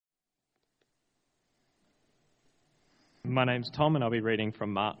My name's Tom, and I'll be reading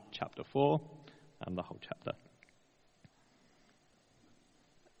from Mark chapter 4, the whole chapter.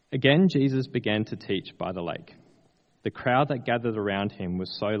 Again, Jesus began to teach by the lake. The crowd that gathered around him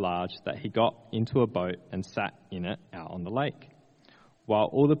was so large that he got into a boat and sat in it out on the lake, while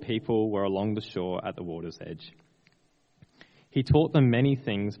all the people were along the shore at the water's edge. He taught them many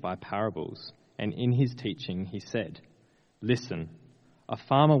things by parables, and in his teaching he said, "Listen, a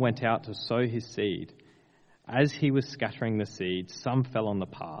farmer went out to sow his seed. As he was scattering the seed, some fell on the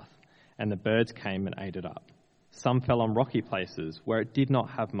path, and the birds came and ate it up. Some fell on rocky places where it did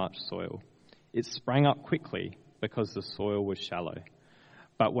not have much soil. It sprang up quickly because the soil was shallow.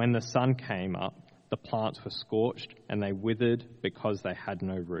 But when the sun came up, the plants were scorched and they withered because they had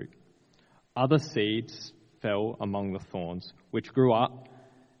no root. Other seeds fell among the thorns, which grew up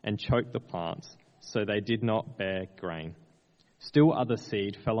and choked the plants, so they did not bear grain. Still other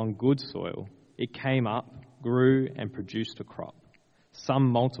seed fell on good soil. It came up, grew, and produced a crop, some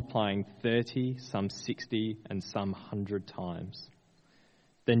multiplying 30, some 60, and some 100 times."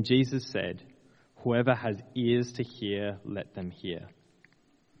 Then Jesus said, "Whoever has ears to hear, let them hear."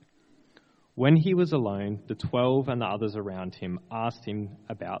 When he was alone, the 12 and the others around him asked him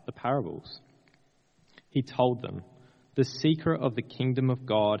about the parables. He told them, "The secret of the kingdom of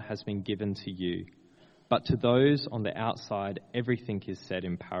God has been given to you, but to those on the outside everything is said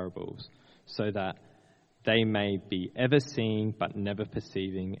in parables, so that they may be ever seeing but never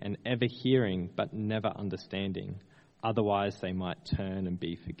perceiving, and ever hearing but never understanding. Otherwise they might turn and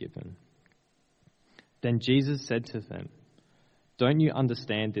be forgiven." Then Jesus said to them, "Don't you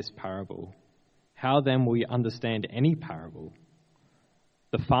understand this parable? How then will you understand any parable?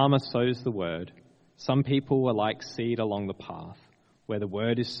 The farmer sows the word. Some people are like seed along the path, where the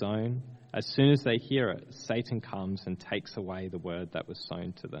word is sown. As soon as they hear it, Satan comes and takes away the word that was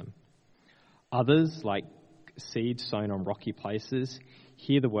sown to them. Others, like seed sown on rocky places,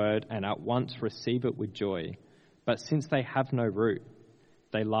 hear the word and at once receive it with joy. But since they have no root,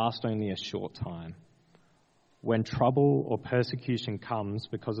 they last only a short time. When trouble or persecution comes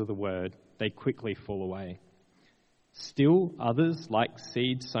because of the word, they quickly fall away. Still others, like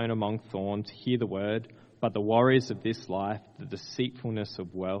seed sown among thorns, hear the word, but the worries of this life, the deceitfulness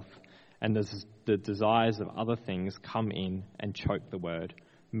of wealth, and the desires of other things come in and choke the word,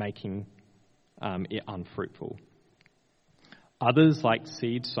 making it unfruitful. Others, like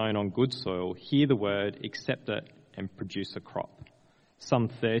seed sown on good soil, hear the word, accept it, and produce a crop. Some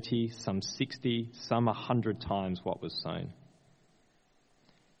 30, some 60, some 100 times what was sown."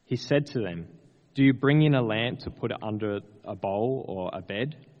 He said to them, "Do you bring in a lamp to put it under a bowl or a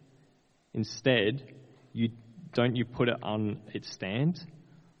bed? Instead, don't you put it on its stand?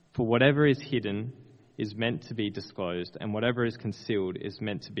 For whatever is hidden is meant to be disclosed, and whatever is concealed is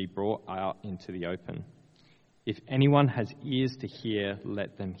meant to be brought out into the open. If anyone has ears to hear,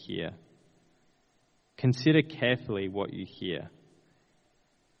 let them hear. Consider carefully what you hear."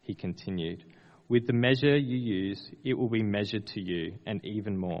 He continued, "With the measure you use, it will be measured to you, and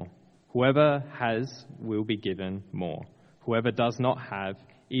even more. Whoever has will be given more. Whoever does not have,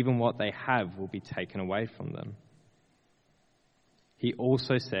 even what they have will be taken away from them." He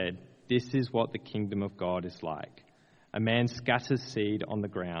also said, "This is what the kingdom of God is like. A man scatters seed on the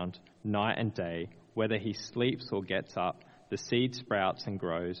ground night and day. Whether he sleeps or gets up, the seed sprouts and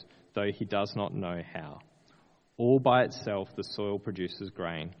grows, though he does not know how. All by itself the soil produces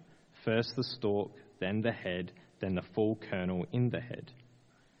grain. First the stalk, then the head, then the full kernel in the head.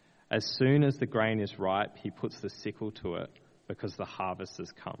 As soon as the grain is ripe, he puts the sickle to it, because the harvest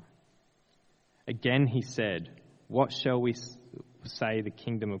has come." Again he said, "What shall we say the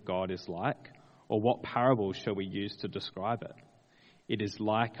kingdom of God is like? Or what parable shall we use to describe it? It is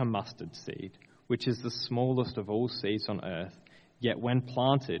like a mustard seed, which is the smallest of all seeds on earth. Yet when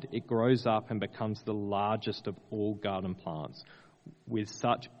planted, it grows up and becomes the largest of all garden plants, with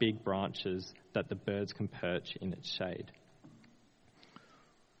such big branches that the birds can perch in its shade."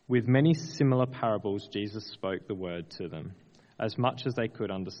 With many similar parables, Jesus spoke the word to them, as much as they could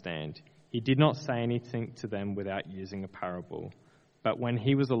understand. He did not say anything to them without using a parable, but when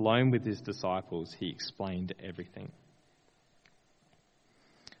he was alone with his disciples, he explained everything.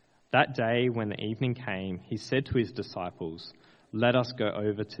 That day, when the evening came, he said to his disciples, "Let us go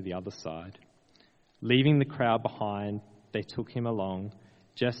over to the other side." Leaving the crowd behind, they took him along,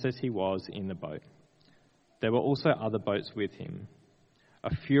 just as he was in the boat. There were also other boats with him.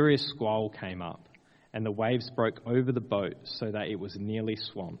 A furious squall came up, and the waves broke over the boat so that it was nearly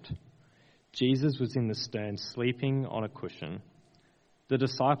swamped. Jesus was in the stern, sleeping on a cushion. The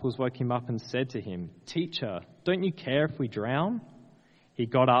disciples woke him up and said to him, "Teacher, don't you care if we drown?" He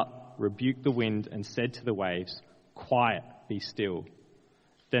got up, rebuked the wind, and said to the waves, "Quiet, be still."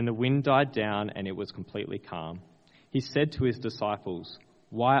 Then the wind died down and it was completely calm. He said to his disciples,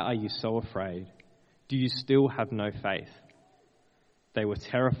 "Why are you so afraid? Do you still have no faith?" They were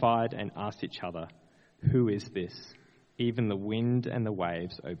terrified and asked each other, "Who is this? Even the wind and the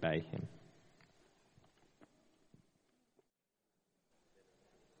waves obey him."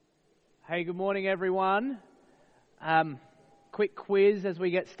 Hey, good morning, everyone. Quick quiz as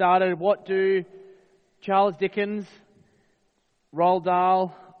we get started. What do Charles Dickens, Roald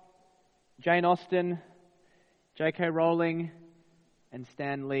Dahl, Jane Austen, J.K. Rowling, and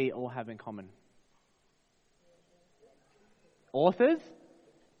Stan Lee all have in common? Authors?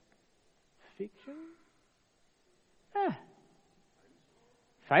 Fiction?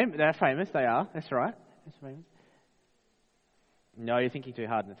 They're famous, they are. That's right. That's famous. No, you're thinking too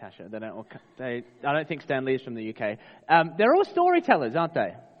hard, Natasha. I don't think Stan Lee is from the UK. They're all storytellers, aren't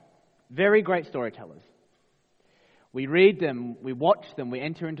they? Very great storytellers. We read them, we watch them, we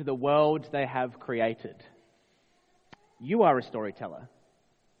enter into the worlds they have created. You are a storyteller.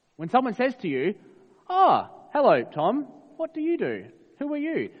 When someone says to you, hello, Tom, what do you do? Who are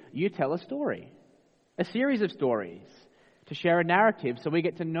you? You tell a story, a series of stories, to share a narrative so we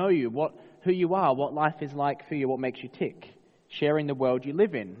get to know you, who you are, what life is like for you, what makes you tick. Sharing the world you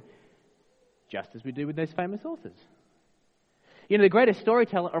live in, just as we do with those famous authors. You know, the greatest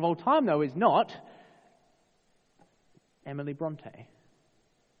storyteller of all time, though, is not Emily Bronte.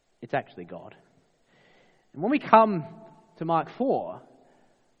 It's actually God. And when we come to Mark 4,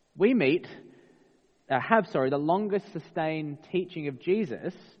 we have the longest sustained teaching of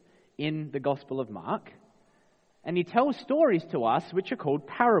Jesus in the Gospel of Mark. And he tells stories to us which are called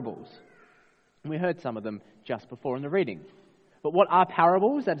parables. And we heard some of them just before in the reading. But what are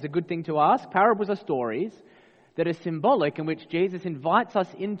parables? That's a good thing to ask. Parables are stories that are symbolic in which Jesus invites us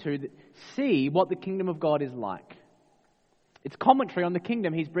into see what the kingdom of God is like. It's commentary on the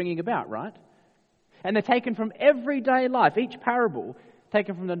kingdom he's bringing about, right? And they're taken from everyday life. Each parable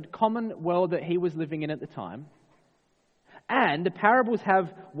taken from the common world that he was living in at the time. And the parables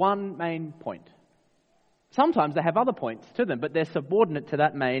have one main point. Sometimes they have other points to them, but they're subordinate to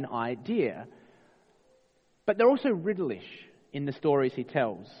that main idea. But they're also riddle-ish in the stories he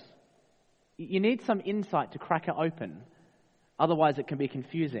tells. You need some insight to crack it open. Otherwise it can be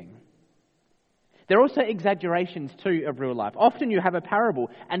confusing. There are also exaggerations too of real life. Often you have a parable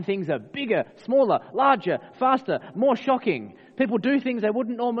and things are bigger, smaller, larger, faster, more shocking. People do things they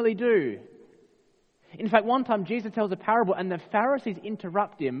wouldn't normally do. In fact, one time Jesus tells a parable and the Pharisees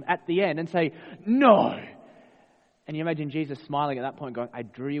interrupt him at the end and say, "No!" And you imagine Jesus smiling at that point going, "I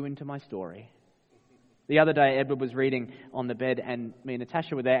drew you into my story." The other day, Edward was reading on the bed and me and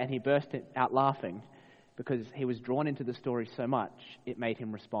Natasha were there and he burst out laughing because he was drawn into the story so much, it made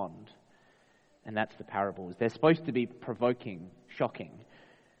him respond. And that's the parables. They're supposed to be provoking, shocking.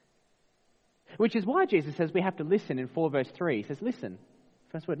 Which is why Jesus says we have to listen in 4 verse 3. He says, listen.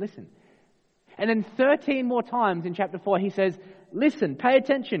 First word, listen. And then 13 more times in chapter 4, he says, listen, pay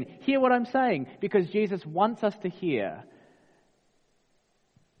attention, hear what I'm saying, because Jesus wants us to hear.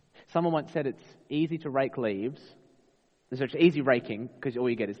 Someone once said it's easy to rake leaves. It's easy raking because all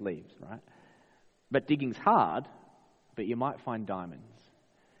you get is leaves, right? But digging's hard, but you might find diamonds.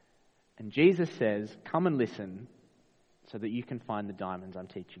 And Jesus says, come and listen so that you can find the diamonds I'm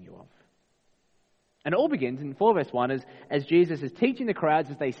teaching you of. And it all begins in 4 verse 1 as Jesus is teaching the crowds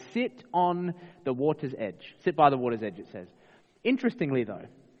as they sit on the water's edge. Sit by the water's edge, it says. Interestingly though,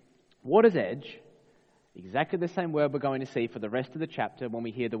 water's edge, exactly the same word we're going to see for the rest of the chapter when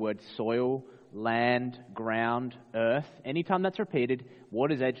we hear the word soil, land, ground, earth. Anytime that's repeated,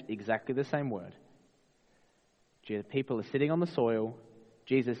 water's edge, exactly the same word. People are sitting on the soil,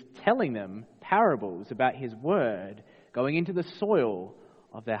 Jesus telling them parables about his word going into the soil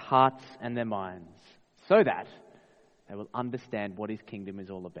of their hearts and their minds so that they will understand what his kingdom is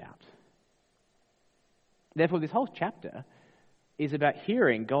all about. Therefore, this whole chapter is about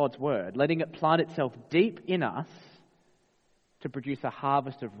hearing God's word, letting it plant itself deep in us to produce a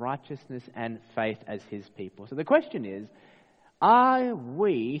harvest of righteousness and faith as his people. So the question is, are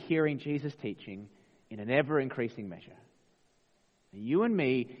we hearing Jesus' teaching in an ever-increasing measure? You and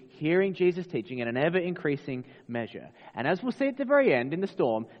me hearing Jesus' teaching in an ever-increasing measure. And as we'll see at the very end in the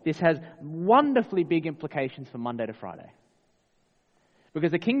storm, this has wonderfully big implications for Monday to Friday.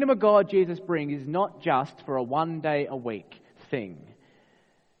 Because the kingdom of God Jesus brings is not just for a one day a week thing.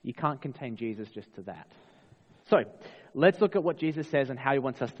 You can't contain Jesus just to that. So, let's look at what Jesus says and how he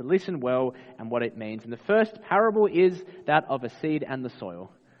wants us to listen well and what it means. And the first parable is that of a seed and the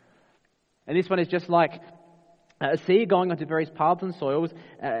soil. And this one is just like a seed going onto various paths and soils.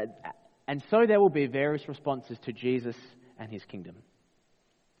 And so there will be various responses to Jesus and his kingdom.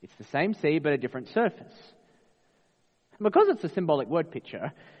 It's the same seed, but a different surface. And because it's a symbolic word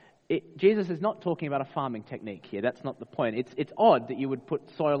picture, Jesus is not talking about a farming technique here. That's not the point. It's odd that you would put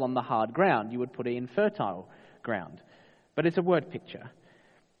soil on the hard ground. You would put it in fertile ground. But it's a word picture.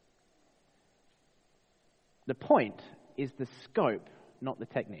 The point is the scope, not the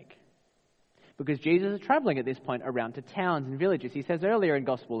technique. Because Jesus is traveling at this point around to towns and villages. He says earlier in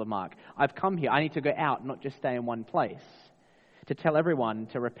Gospel of Mark, I've come here, I need to go out, not just stay in one place, to tell everyone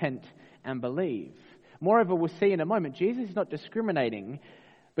to repent and believe. Moreover, we'll see in a moment, Jesus is not discriminating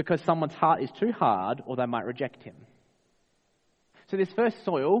because someone's heart is too hard or they might reject him. So this first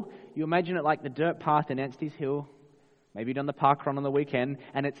soil, you imagine it like the dirt path in Anstey's Hill. Maybe you've done the park run on the weekend,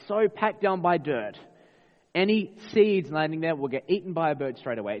 and it's so packed down by dirt. Any seeds landing there will get eaten by a bird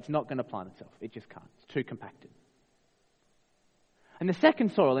straight away. It's not going to plant itself. It just can't. It's too compacted. And the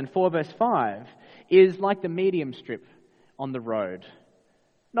second soil in 4 verse 5 is like the medium strip on the road.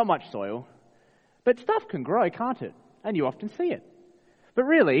 Not much soil, but stuff can grow, can't it? And you often see it. But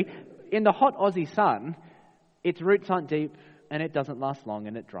really, in the hot Aussie sun, its roots aren't deep and it doesn't last long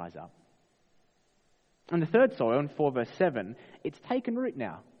and it dries up. And the third soil in 4 verse 7, it's taken root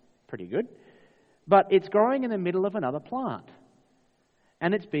now. Pretty good. But it's growing in the middle of another plant.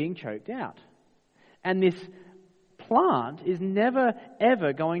 And it's being choked out. And this plant is never,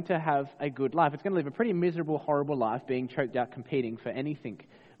 ever going to have a good life. It's going to live a pretty miserable, horrible life being choked out, competing for anything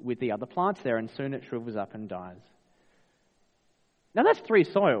with the other plants there. And soon it shrivels up and dies. Now that's 3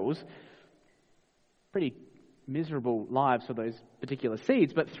 soils. Pretty miserable lives for those particular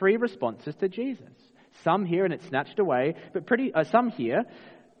seeds. But 3 responses to Jesus. Some here and it's snatched away. But some here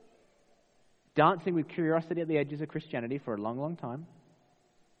dancing with curiosity at the edges of Christianity for a long, long time.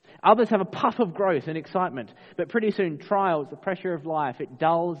 Others have a puff of growth and excitement, but pretty soon trials, the pressure of life, it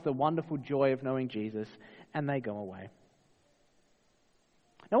dulls the wonderful joy of knowing Jesus, and they go away.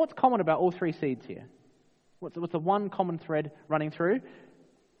 Now what's common about all 3 seeds here? What's the one common thread running through?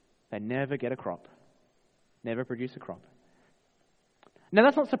 They never get a crop. Never produce a crop. Now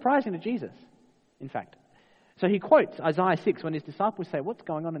that's not surprising to Jesus, in fact. So he quotes Isaiah 6 when his disciples say, what's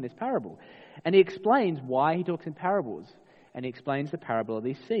going on in this parable? And he explains why he talks in parables. And he explains the parable of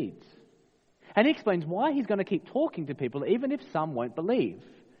these seeds. And he explains why he's going to keep talking to people even if some won't believe.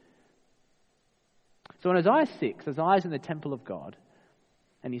 So in Isaiah 6, Isaiah's in the temple of God.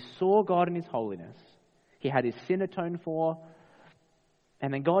 And he saw God in his holiness. He had his sin atoned for.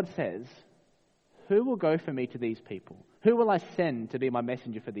 And then God says, who will go for me to these people? Who will I send to be my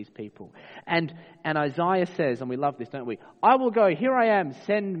messenger for these people? And Isaiah says, and we love this, don't we? I will go, here I am,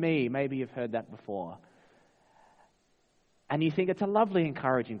 send me. Maybe you've heard that before. And you think it's a lovely,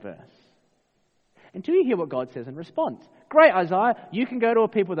 encouraging verse. Until you hear what God says in response. Great, Isaiah, you can go to a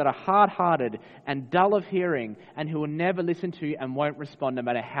people that are hard-hearted and dull of hearing and who will never listen to you and won't respond no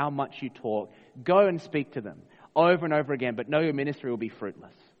matter how much you talk. Go and speak to them over and over again, but know your ministry will be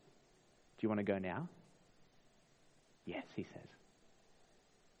fruitless. Do you want to go now? Yes, he says.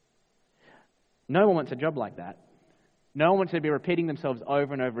 No one wants a job like that. No one wants to be repeating themselves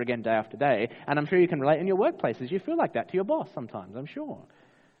over and over again day after day. And I'm sure you can relate in your workplaces. You feel like that to your boss sometimes, I'm sure.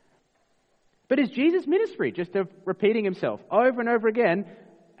 But is Jesus' ministry just of repeating himself over and over again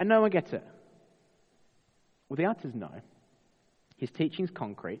and no one gets it? Well, the answer is no. His teaching's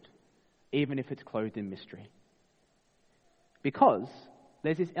concrete, even if it's clothed in mystery. Because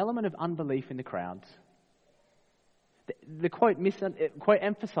there's this element of unbelief in the crowds. The quote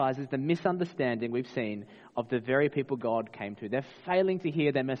emphasizes the misunderstanding we've seen of the very people God came to. They're failing to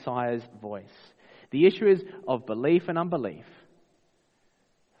hear their Messiah's voice. The issue is of belief and unbelief.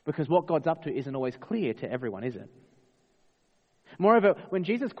 Because what God's up to isn't always clear to everyone, is it? Moreover, when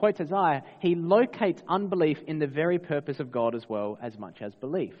Jesus quotes Isaiah, he locates unbelief in the very purpose of God as well as much as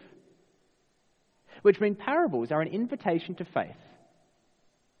belief. Which means parables are an invitation to faith.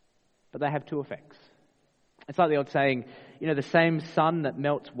 But they have 2 effects. It's like the old saying, the same sun that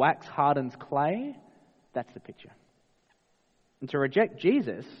melts wax hardens clay. That's the picture. And to reject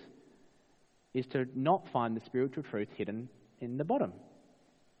Jesus is to not find the spiritual truth hidden in the bottom.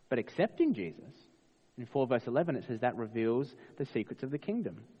 But accepting Jesus, in 4 verse 11 it says that reveals the secrets of the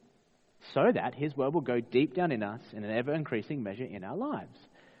kingdom. So that his word will go deep down in us in an ever-increasing measure in our lives.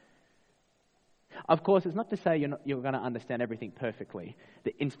 Of course, it's not to say you're going to understand everything perfectly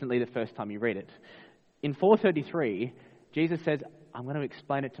instantly the first time you read it. In 4:33, Jesus says, I'm going to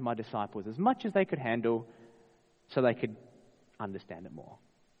explain it to my disciples as much as they could handle so they could understand it more.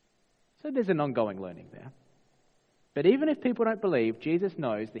 So there's an ongoing learning there. But even if people don't believe, Jesus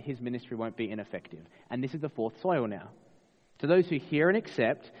knows that his ministry won't be ineffective. And this is the 4th soil now. To those who hear and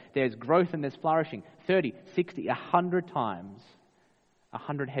accept, there's growth and there's flourishing. 30, 60, 100 times.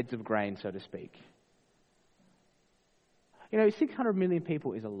 100 heads of grain, so to speak. 600 million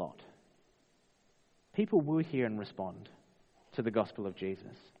people is a lot. People will hear and respond to the gospel of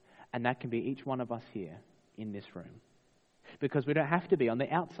Jesus. And that can be each one of us here in this room. Because we don't have to be on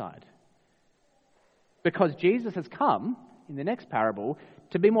the outside. Because Jesus has come, in the next parable,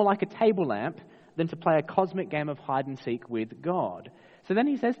 to be more like a table lamp than to play a cosmic game of hide and seek with God. So then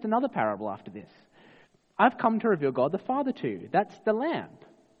he says to another parable after this, I've come to reveal God the Father to you. That's the lamp.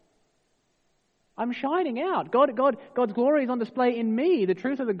 I'm shining out. God's glory is on display in me. The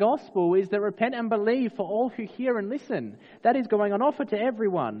truth of the gospel is that repent and believe for all who hear and listen. That is going on offer to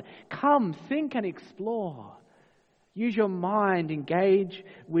everyone. Come, think and explore. Use your mind, engage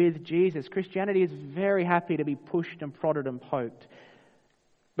with Jesus. Christianity is very happy to be pushed and prodded and poked.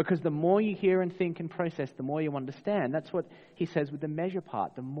 Because the more you hear and think and process, the more you understand. That's what he says with the measure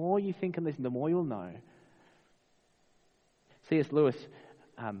part. The more you think and listen, the more you'll know. C.S. Lewis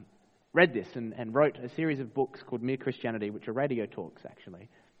read this and wrote a series of books called Mere Christianity, which are radio talks, actually.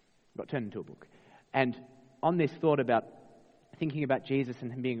 Got turned into a book. And on this thought about thinking about Jesus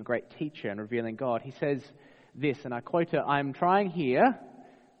and him being a great teacher and revealing God, he says this, and I quote it, I'm trying here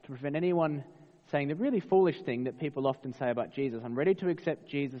to prevent anyone saying the really foolish thing that people often say about Jesus. I'm ready to accept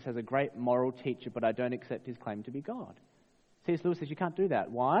Jesus as a great moral teacher, but I don't accept his claim to be God. C.S. Lewis says you can't do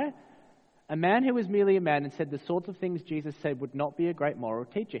that. Why? A man who was merely a man and said the sorts of things Jesus said would not be a great moral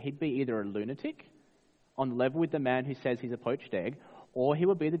teacher. He'd be either a lunatic, on level with the man who says he's a poached egg, or he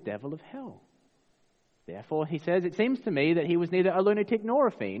would be the devil of hell. Therefore, he says, it seems to me that he was neither a lunatic nor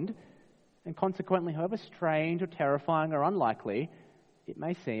a fiend, and consequently, however strange or terrifying or unlikely it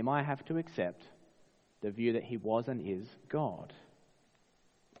may seem, I have to accept the view that he was and is God.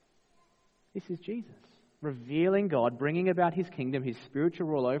 This is Jesus, revealing God, bringing about his kingdom, his spiritual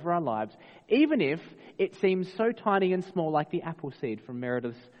rule over our lives, even if it seems so tiny and small, like the apple seed from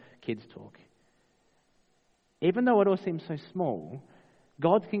Meredith's kids' talk. Even though it all seems so small,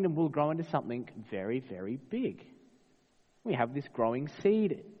 God's kingdom will grow into something very, very big. We have this growing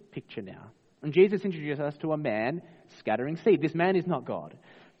seed picture now. And Jesus introduces us to a man scattering seed. This man is not God.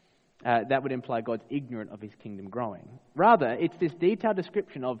 That would imply God's ignorant of his kingdom growing. Rather, it's this detailed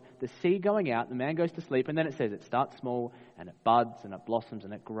description of the seed going out, the man goes to sleep, and then it says it starts small, and it buds, and it blossoms,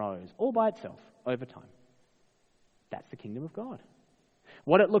 and it grows, all by itself, over time. That's the kingdom of God.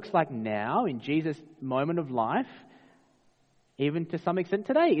 What it looks like now, in Jesus' moment of life, even to some extent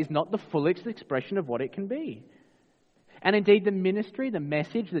today, is not the fullest expression of what it can be. And indeed, the ministry, the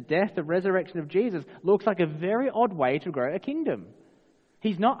message, the death, the resurrection of Jesus looks like a very odd way to grow a kingdom.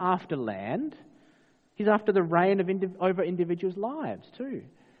 He's not after land. He's after the reign over individuals' lives too.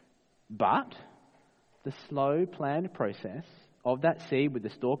 But the slow, planned process of that seed with the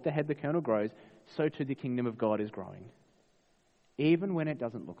stalk, the head, the kernel grows, so too the kingdom of God is growing. Even when it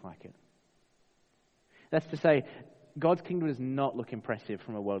doesn't look like it. That's to say, God's kingdom does not look impressive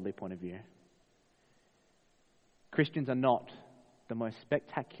from a worldly point of view. Christians are not the most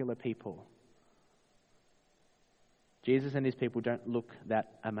spectacular people. Jesus and his people don't look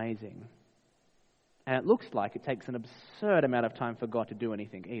that amazing. And it looks like it takes an absurd amount of time for God to do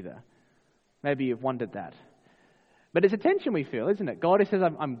anything either. Maybe you've wondered that. But it's a tension we feel, isn't it? God says,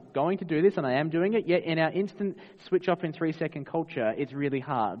 I'm going to do this and I am doing it, yet in our instant switch off in 3-second culture, it's really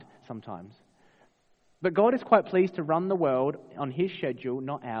hard sometimes. But God is quite pleased to run the world on his schedule,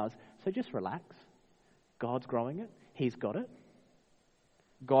 not ours. So just relax. God's growing it. He's got it.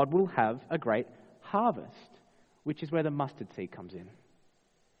 God will have a great harvest, which is where the mustard seed comes in.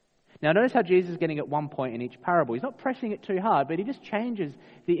 Now notice how Jesus is getting at one point in each parable. He's not pressing it too hard, but he just changes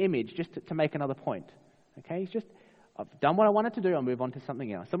the image just to make another point. Okay, he's just, I've done what I wanted to do, I'll move on to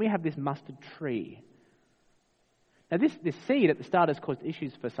something else. Then we have this mustard tree. Now this seed at the start has caused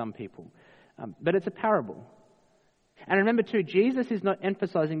issues for some people, but it's a parable. And remember too, Jesus is not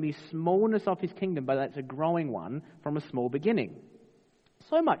emphasizing the smallness of his kingdom, but that's a growing one from a small beginning.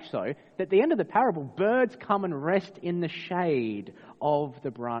 So much so that at the end of the parable, birds come and rest in the shade of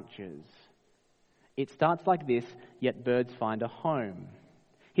the branches. It starts like this, yet birds find a home.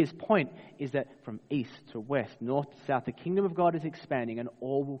 His point is that from east to west, north to south, the kingdom of God is expanding and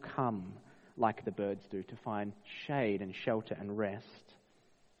all will come like the birds do to find shade and shelter and rest.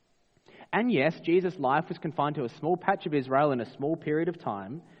 And yes, Jesus' life was confined to a small patch of Israel in a small period of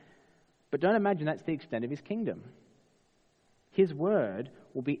time, but don't imagine that's the extent of his kingdom. His word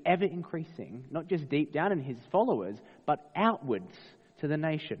will be ever increasing, not just deep down in his followers, but outwards to the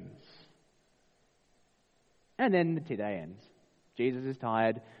nations. And then the day ends. Jesus is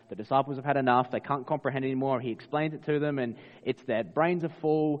tired. The disciples have had enough. They can't comprehend anymore. He explains it to them, and it's their brains are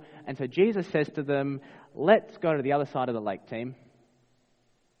full. And so Jesus says to them, let's go to the other side of the lake, team.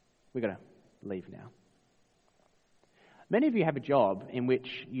 We've got to leave now. Many of you have a job in which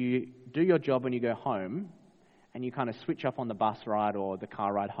you do your job when you go home, and you kind of switch off on the bus ride or the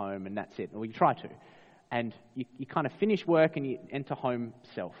car ride home, and that's it. Or you try to. And you kind of finish work and you enter home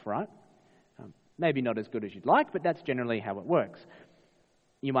self, right? Maybe not as good as you'd like, but that's generally how it works.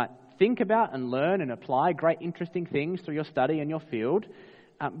 You might think about and learn and apply great interesting things through your study and your field,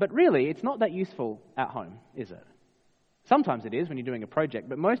 but really it's not that useful at home, is it? Sometimes it is when you're doing a project,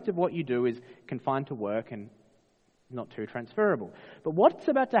 but most of what you do is confined to work and not too transferable. But what's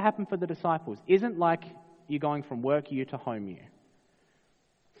about to happen for the disciples isn't like you're going from work year to home year.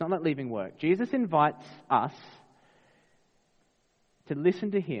 It's not like leaving work. Jesus invites us to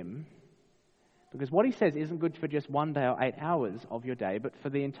listen to him, because what he says isn't good for just one day or 8 hours of your day, but for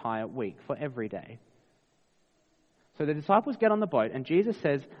the entire week, for every day. So the disciples get on the boat, and Jesus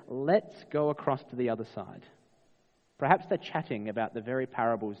says, let's go across to the other side. Perhaps they're chatting about the very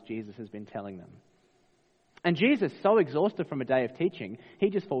parables Jesus has been telling them. And Jesus, so exhausted from a day of teaching, he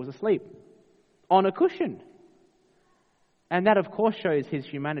just falls asleep on a cushion. And that, of course, shows his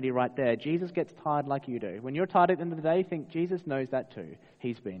humanity right there. Jesus gets tired like you do. When you're tired at the end of the day, you think Jesus knows that too.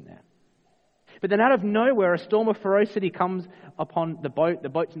 He's been there. But then out of nowhere, a storm of ferocity comes upon the boat. The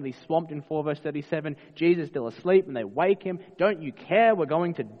boat's nearly swamped in 4 verse 37. Jesus is still asleep, and they wake him. Don't you care? We're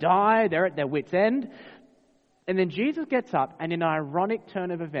going to die. They're at their wits' end. And then Jesus gets up, and in an ironic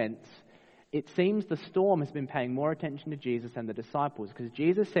turn of events, it seems the storm has been paying more attention to Jesus than the disciples, because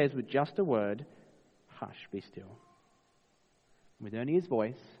Jesus says with just a word, hush, be still. With only his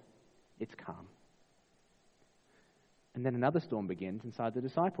voice, it's calm. And then another storm begins inside the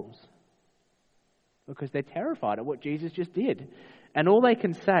disciples, because they're terrified at what Jesus just did. And all they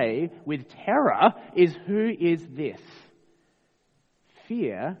can say with terror is, who is this?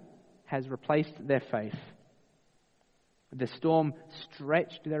 Fear has replaced their faith. The storm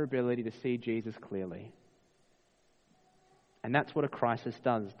stretched their ability to see Jesus clearly. And that's what a crisis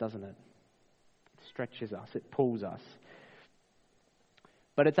does, doesn't it? It stretches us, it pulls us.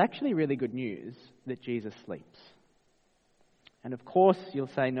 But it's actually really good news that Jesus sleeps. And of course, you'll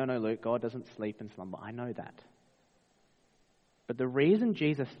say, no, Luke, God doesn't sleep and slumber. I know that. But the reason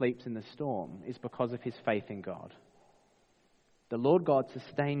Jesus sleeps in the storm is because of his faith in God. The Lord God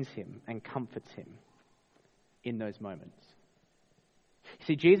sustains him and comforts him in those moments.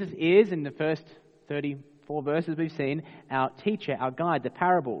 See, Jesus is, in the first 34 verses we've seen, our teacher, our guide, the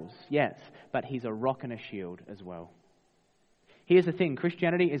parables, yes, but he's a rock and a shield as well. Here's the thing,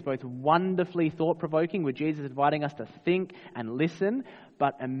 Christianity is both wonderfully thought-provoking, with Jesus inviting us to think and listen,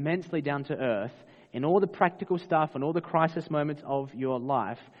 but immensely down to earth in all the practical stuff and all the crisis moments of your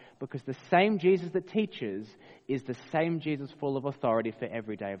life, because the same Jesus that teaches is the same Jesus full of authority for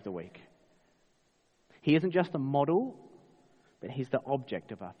every day of the week. He isn't just a model, but he's the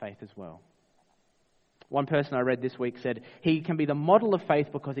object of our faith as well. One person I read this week said, he can be the model of faith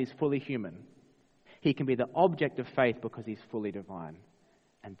because he's fully human. He can be the object of faith because he's fully divine.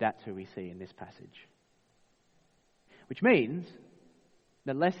 And that's who we see in this passage. Which means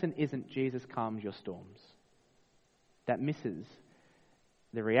the lesson isn't Jesus calms your storms. That misses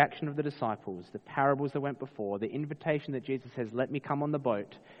the reaction of the disciples, the parables that went before, the invitation that Jesus says, let me come on the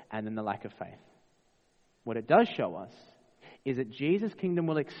boat, and then the lack of faith. What it does show us is that Jesus' kingdom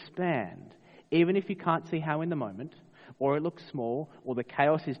will expand, even if you can't see how in the moment, or it looks small, or the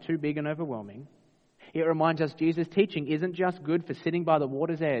chaos is too big and overwhelming. It reminds us Jesus' teaching isn't just good for sitting by the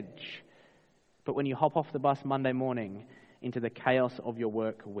water's edge, but when you hop off the bus Monday morning into the chaos of your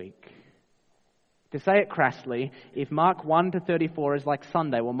work week. To say it crassly, if Mark 1 to 34 is like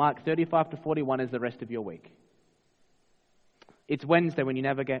Sunday, well, Mark 35 to 41 is the rest of your week. It's Wednesday when you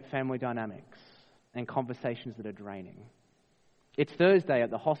navigate family dynamics and conversations that are draining. It's Thursday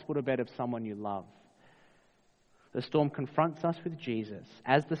at the hospital bed of someone you love. The storm confronts us with Jesus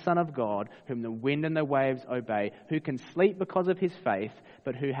as the Son of God, whom the wind and the waves obey, who can sleep because of his faith,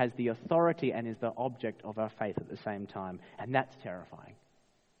 but who has the authority and is the object of our faith at the same time. And that's terrifying.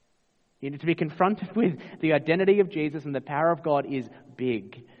 You need to be confronted with the identity of Jesus, and the power of God is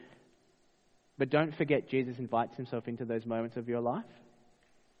big. But don't forget, Jesus invites himself into those moments of your life.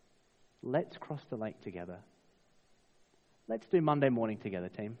 Let's cross the lake together. Let's do Monday morning together,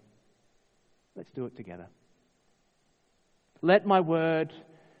 team. Let's do it together. Let my word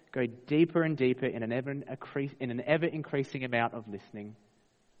go deeper and deeper in an ever-increasing amount of listening,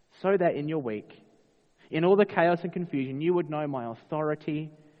 so that in your week, in all the chaos and confusion, you would know my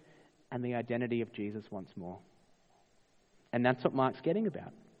authority and the identity of Jesus once more. And that's what Mark's getting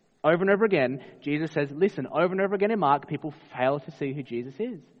about. Over and over again, Jesus says, listen, over and over again in Mark, people fail to see who Jesus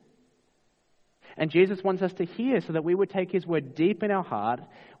is. And Jesus wants us to hear so that we would take his word deep in our heart.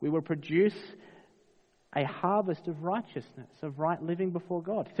 We would produce a harvest of righteousness, of right living before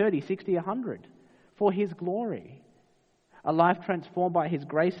God, 30, 60, 100, for his glory. A life transformed by his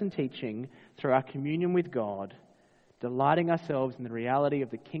grace and teaching through our communion with God, delighting ourselves in the reality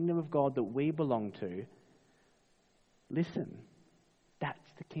of the kingdom of God that we belong to. Listen, that's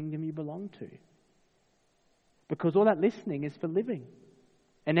the kingdom you belong to. Because all that listening is for living.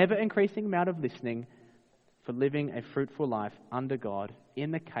 An ever-increasing amount of listening for living a fruitful life under God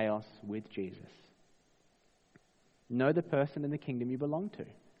in the chaos with Jesus. Know the person in the kingdom you belong to.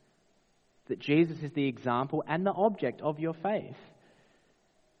 That Jesus is the example and the object of your faith.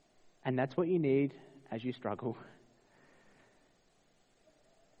 And that's what you need as you struggle.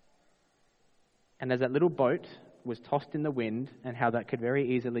 And as that little boat was tossed in the wind, and how that could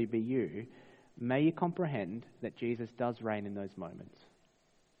very easily be you, may you comprehend that Jesus does reign in those moments.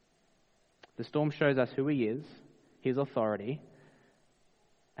 The storm shows us who he is, his authority,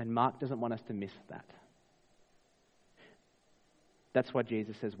 and Mark doesn't want us to miss that. That's why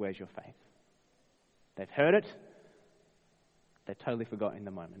Jesus says, where's your faith? They've heard it, they've totally forgotten in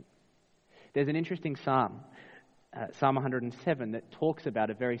the moment. There's an interesting psalm, Psalm 107, that talks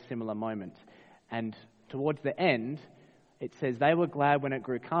about a very similar moment. And towards the end, it says they were glad when it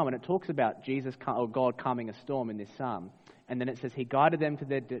grew calm. And it talks about Jesus or God calming a storm in this psalm. And then it says he guided them to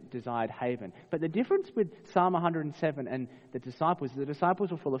their desired haven. But the difference with Psalm 107 and the disciples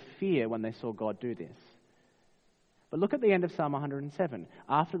were full of fear when they saw God do this. But look at the end of Psalm 107.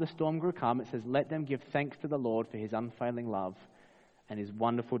 After the storm grew calm, it says, let them give thanks to the Lord for his unfailing love and his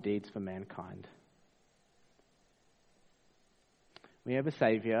wonderful deeds for mankind. We have a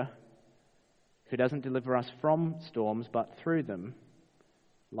Saviour who doesn't deliver us from storms, but through them.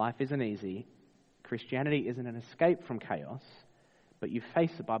 Life isn't easy. Christianity isn't an escape from chaos, but you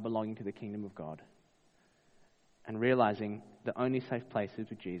face it by belonging to the kingdom of God and realizing the only safe place is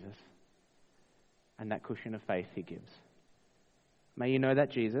with Jesus and that cushion of faith he gives. May you know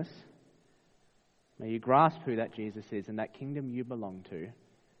that Jesus. May you grasp who that Jesus is and that kingdom you belong to,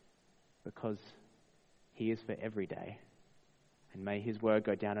 because he is for every day. And may his word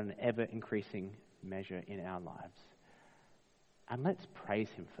go down in an ever-increasing measure in our lives. And let's praise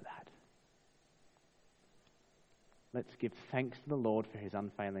him for that. Let's give thanks to the Lord for his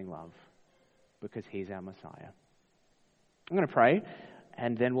unfailing love, because he's our Messiah. I'm going to pray,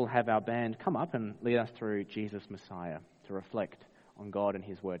 and then we'll have our band come up and lead us through Jesus Messiah to reflect on God and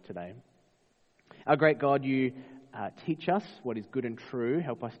his word today. Our great God, you teach us what is good and true.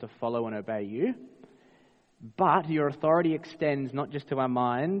 Help us to follow and obey you. But your authority extends not just to our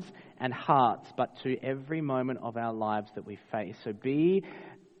minds and hearts, but to every moment of our lives that we face. So be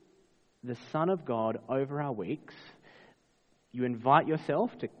the Son of God over our weeks. You invite yourself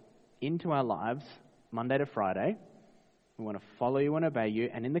into our lives Monday to Friday. We want to follow you and obey you.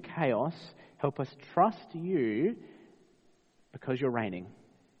 And in the chaos, help us trust you because you're reigning.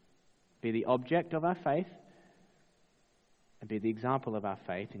 Be the object of our faith and be the example of our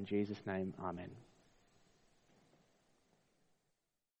faith. In Jesus' name, amen.